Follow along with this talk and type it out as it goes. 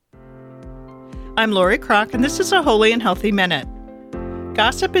I'm Lori Kroc, and this is a Holy and Healthy Minute.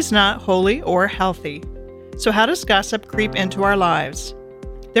 Gossip is not holy or healthy. So how does gossip creep into our lives?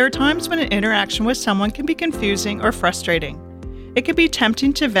 There are times when an interaction with someone can be confusing or frustrating. It can be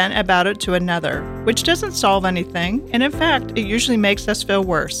tempting to vent about it to another, which doesn't solve anything, and in fact, it usually makes us feel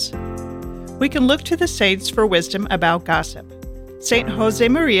worse. We can look to the saints for wisdom about gossip. Saint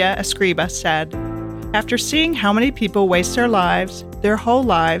Josemaria Escriba said, "After seeing how many people waste their whole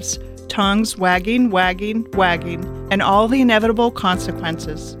lives, tongues wagging, and all the inevitable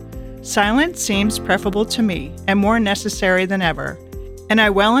consequences, silence seems preferable to me and more necessary than ever. And I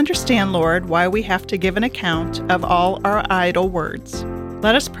well understand, Lord, why we have to give an account of all our idle words."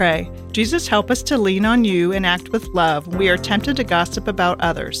 Let us pray. Jesus, help us to lean on you and act with love when we are tempted to gossip about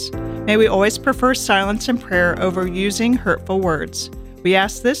others. May we always prefer silence and prayer over using hurtful words. We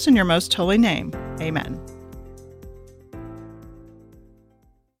ask this in your most holy name. Amen.